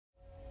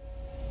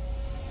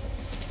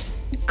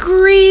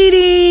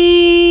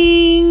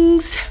Greetings!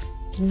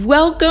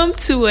 Welcome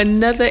to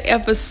another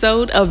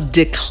episode of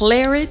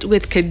Declare It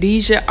with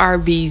Khadijah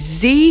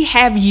RBZ.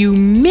 Have you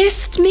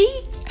missed me?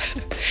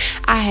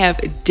 I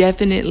have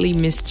definitely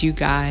missed you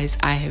guys.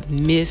 I have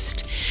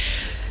missed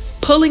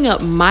pulling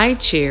up my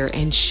chair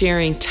and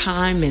sharing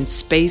time and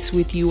space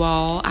with you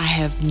all. I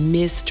have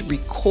missed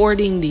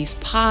recording these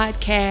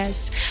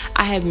podcasts.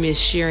 I have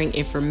missed sharing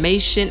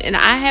information, and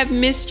I have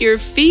missed your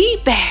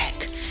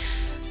feedback.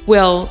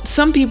 Well,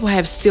 some people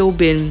have still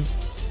been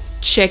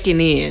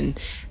checking in,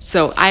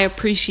 so I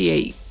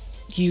appreciate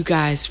you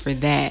guys for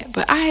that.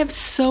 But I have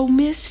so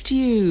missed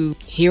you.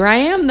 Here I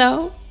am,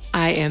 though.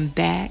 I am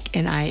back,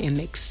 and I am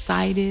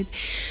excited,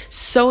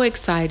 so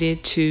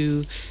excited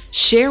to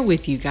share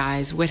with you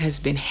guys what has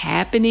been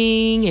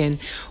happening and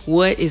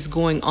what is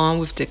going on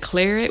with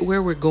Declare It,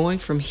 where we're going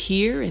from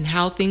here and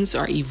how things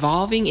are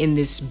evolving in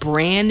this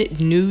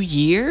brand new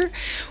year.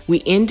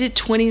 We ended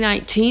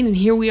 2019 and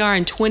here we are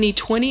in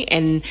 2020,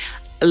 and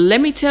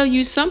let me tell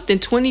you something,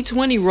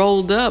 2020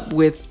 rolled up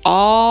with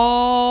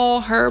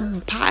all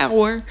her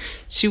power.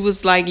 She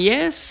was like,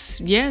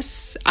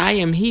 yes, I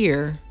am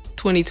here.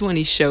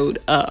 2020 showed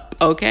up,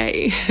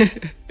 okay?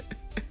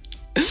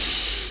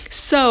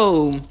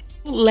 So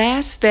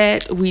last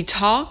that we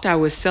talked, I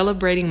was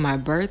celebrating my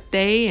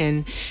birthday,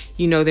 and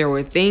there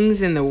were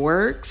things in the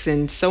works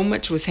and so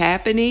much was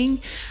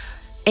happening.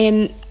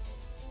 And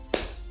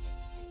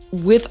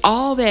with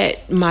all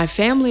that my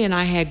family and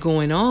I had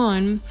going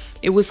on,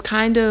 it was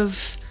kind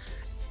of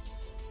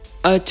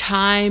a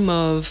time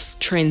of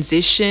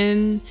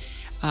transition.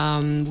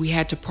 We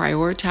had to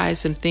prioritize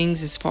some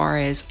things as far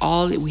as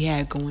all that we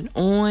had going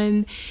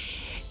on.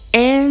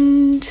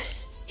 And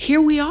here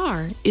we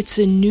are. It's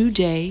a new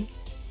day.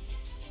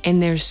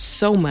 And there's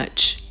so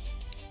much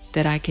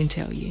that I can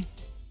tell you.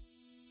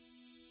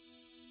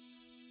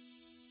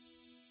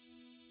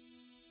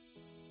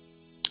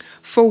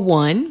 For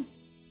one,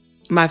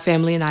 my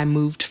family and I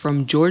moved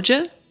from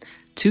Georgia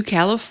to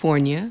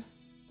California,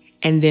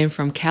 and then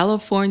from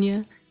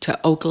California to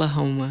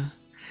Oklahoma.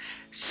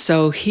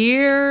 So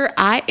here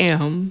I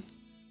am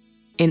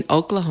in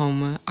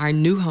Oklahoma, our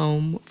new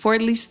home for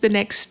at least the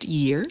next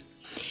year.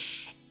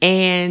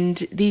 And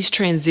these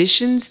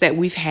transitions that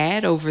we've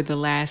had over the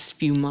last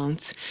few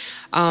months,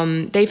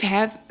 they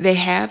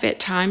have at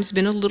times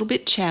been a little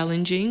bit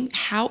challenging.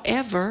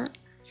 However,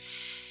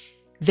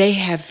 they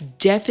have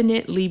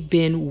definitely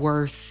been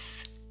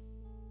worth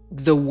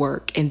the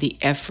work and the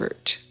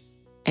effort.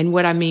 And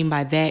what I mean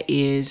by that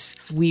is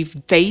we've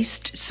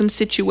faced some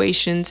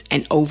situations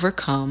and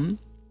overcome.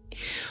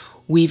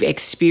 We've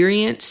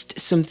experienced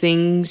some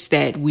things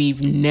that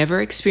we've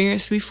never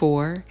experienced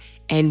before.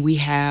 And we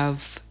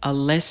have a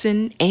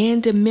lesson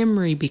and a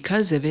memory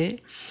because of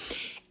it.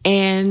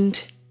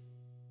 And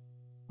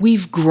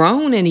we've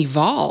grown and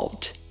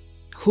evolved.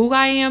 Who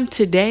I am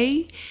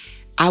today,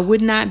 I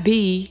would not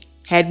be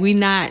had we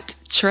not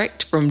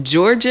trekked from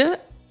Georgia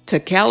to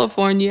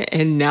California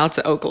and now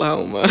to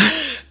Oklahoma.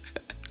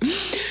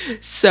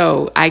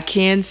 So I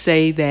can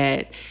say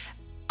that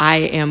I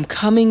am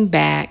coming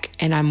back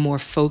and I'm more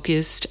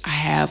focused. I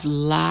have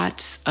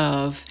lots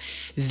of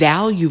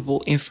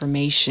valuable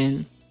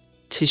information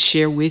to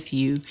share with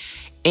you.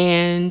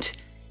 And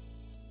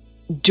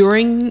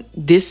during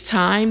this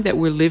time that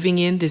we're living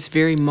in, this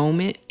very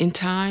moment in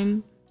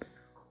time,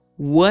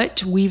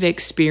 what we've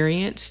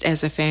experienced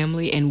as a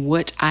family and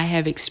what I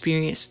have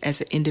experienced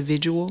as an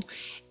individual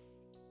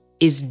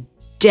is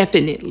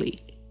definitely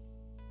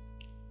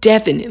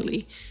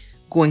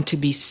going to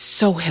be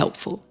so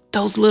helpful.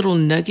 Those little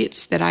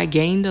nuggets that I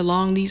gained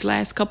along these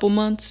last couple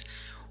months,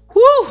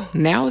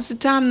 now is the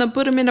time to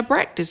put them into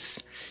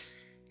practice.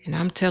 And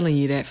I'm telling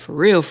you that for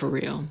real.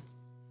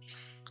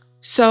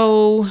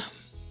 So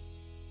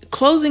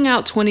closing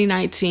out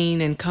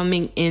 2019 and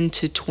coming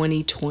into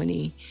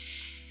 2020,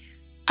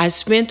 I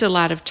spent a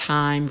lot of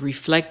time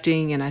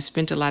reflecting, and I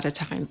spent a lot of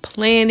time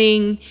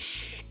planning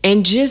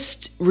and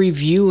just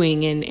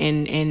reviewing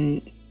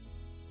and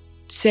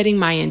setting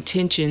my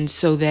intentions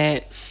so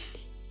that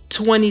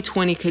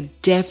 2020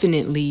 could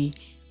definitely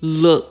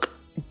look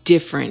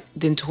different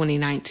than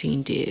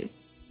 2019 did.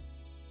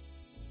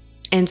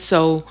 And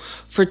so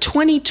for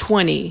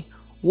 2020,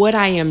 what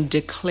I am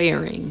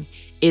declaring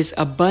is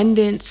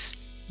abundance,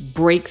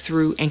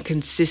 breakthrough, and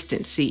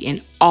consistency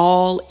in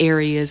all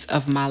areas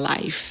of my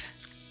life.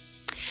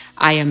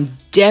 I am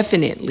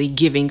definitely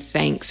giving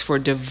thanks for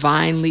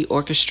divinely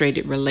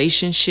orchestrated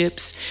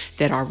relationships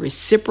that are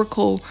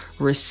reciprocal,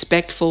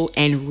 respectful,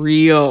 and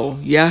real.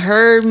 You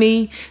heard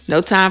me? No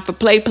time for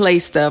play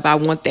stuff. I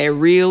want that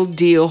real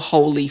deal,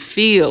 holy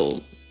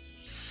feel.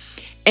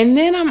 And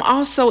then I'm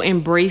also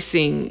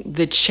embracing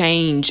the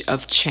change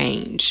of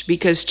change,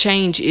 because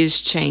change is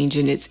change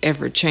and it's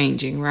ever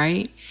changing,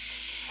 right?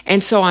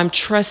 And so I'm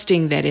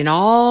trusting that in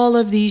all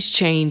of these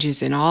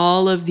changes and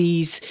all of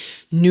these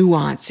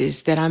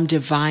nuances, that I'm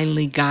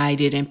divinely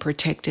guided and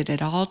protected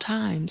at all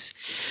times.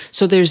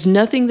 So there's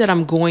nothing that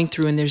I'm going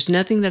through and there's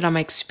nothing that I'm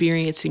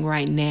experiencing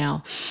right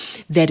now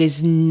that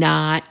is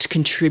not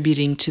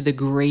contributing to the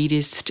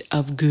greatest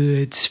of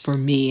goods for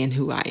me and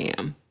who I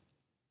am.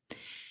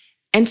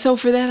 And so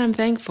for that, I'm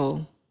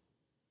thankful.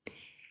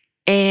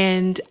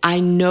 And I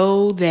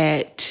know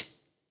that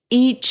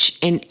each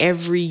and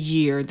every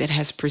year that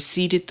has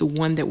preceded the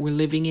one that we're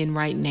living in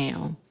right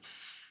now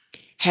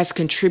has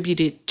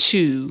contributed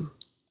to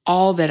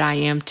all that I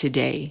am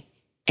today.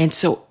 And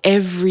so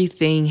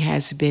everything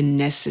has been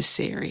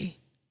necessary.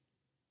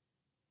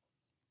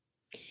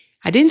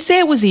 I didn't say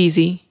it was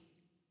easy,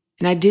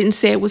 and I didn't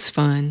say it was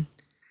fun,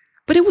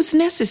 but it was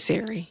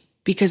necessary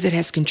because it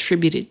has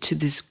contributed to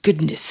this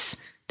goodness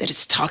that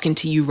is talking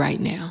to you right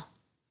now.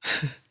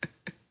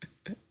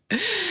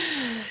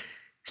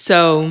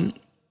 So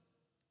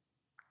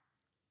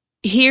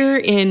here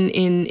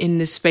in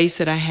the space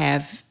that I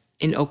have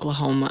in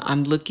Oklahoma,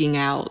 I'm looking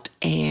out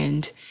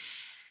and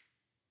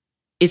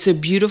it's a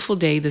beautiful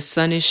day. The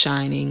sun is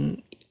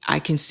shining. I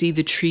can see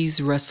the trees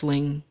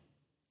rustling,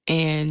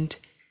 and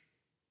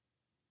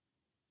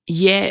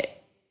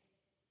yet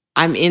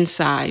I'm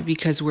inside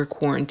because we're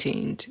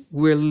quarantined.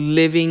 We're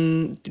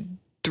living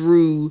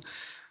through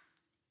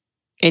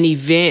an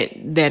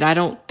event that I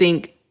don't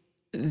think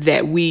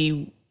that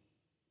we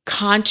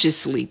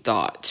consciously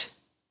thought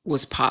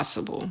was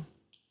possible.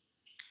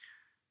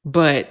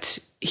 But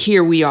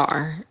here we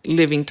are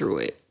living through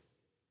it.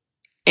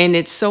 And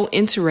it's so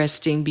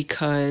interesting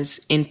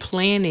because in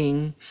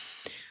planning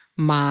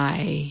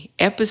my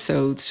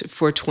episodes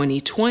for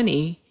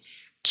 2020,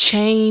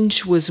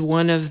 change was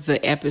one of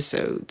the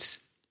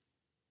episodes.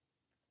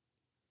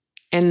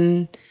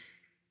 And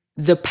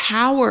the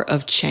power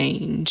of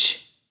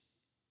change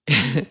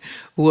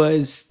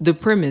was the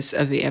premise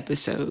of the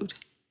episode.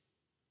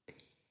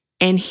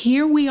 And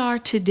here we are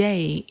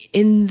today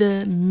in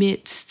the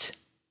midst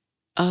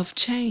of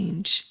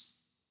change.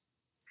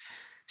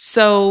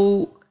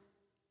 So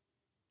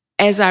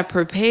as I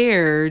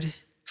prepared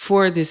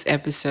for this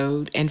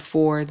episode and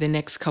for the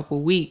next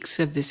couple weeks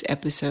of this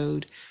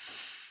episode,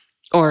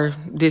 or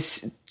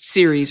this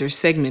series or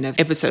segment of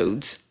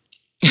episodes,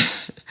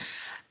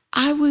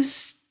 I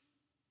was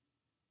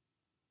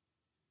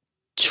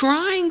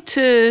trying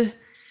to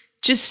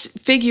just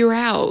figure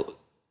out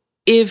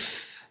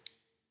if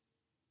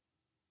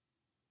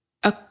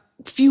a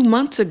few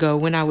months ago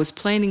when I was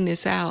planning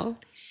this out,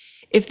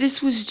 if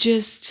this was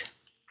just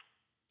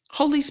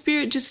Holy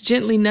Spirit just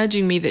gently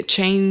nudging me that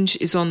change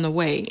is on the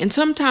way. And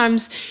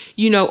sometimes,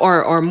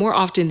 or more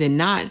often than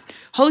not,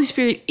 Holy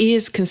Spirit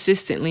is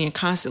consistently and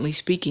constantly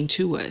speaking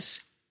to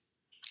us.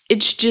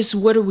 It's just,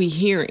 what are we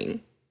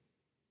hearing?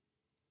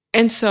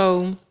 And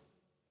so,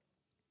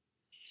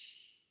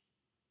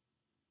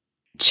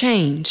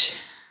 change,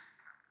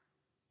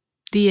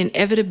 the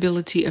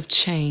inevitability of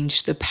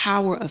change, the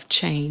power of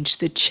change,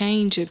 the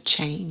change of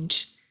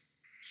change.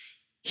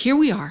 Here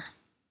we are.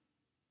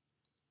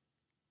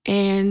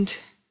 And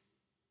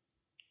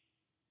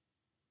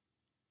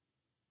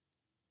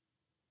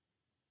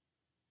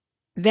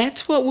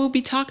that's what we'll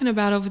be talking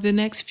about over the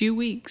next few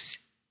weeks.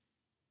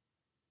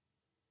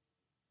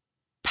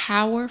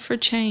 Power for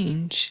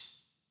change.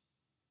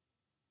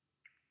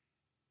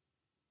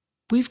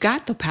 We've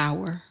got the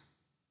power.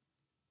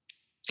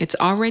 It's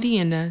already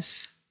in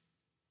us.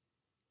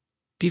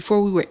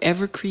 Before we were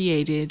ever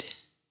created,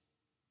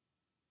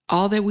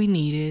 all that we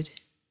needed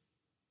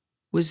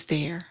was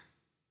there.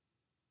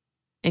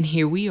 And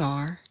here we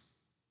are,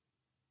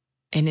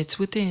 and it's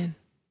within.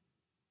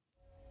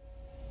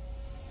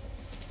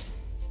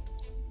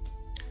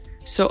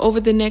 So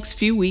over the next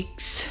few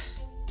weeks,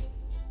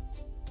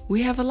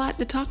 we have a lot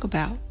to talk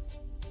about.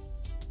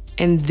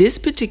 And this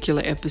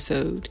particular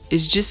episode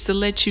is just to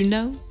let you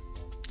know,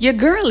 your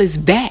girl is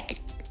back.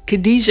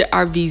 Khadijah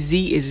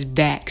RBZ is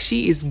back.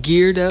 She is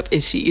geared up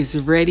and she is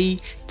ready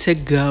to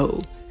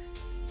go.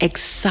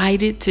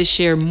 Excited to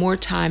share more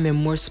time and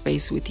more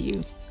space with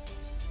you.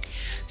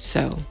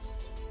 So,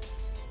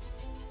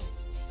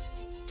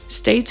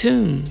 stay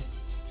tuned.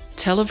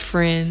 Tell a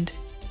friend.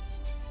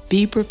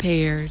 Be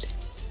prepared.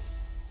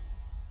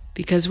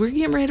 Because we're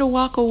getting ready to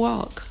walk a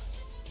walk.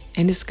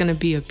 And it's going to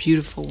be a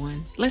beautiful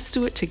one. Let's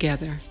do it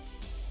together.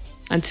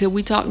 Until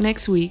we talk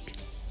next week,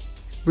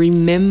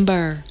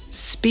 remember,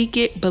 speak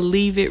it,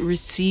 believe it,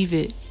 receive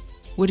it.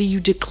 What are you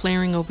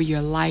declaring over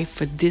your life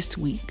for this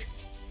week?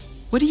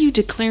 What are you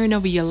declaring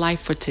over your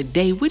life for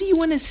today? What do you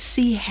want to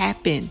see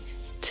happen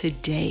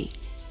today?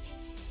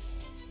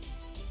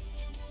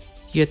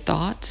 Your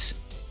thoughts,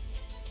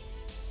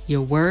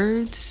 your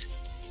words,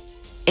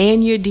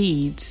 and your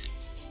deeds,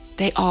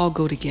 they all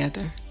go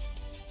together.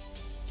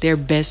 They're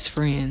best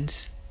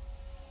friends.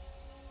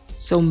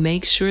 So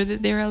make sure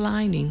that they're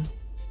aligning.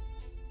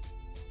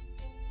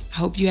 I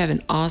hope you have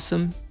an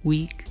awesome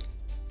week,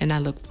 and I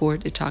look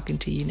forward to talking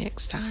to you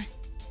next time.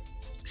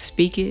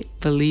 Speak it,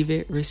 believe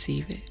it,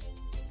 receive it.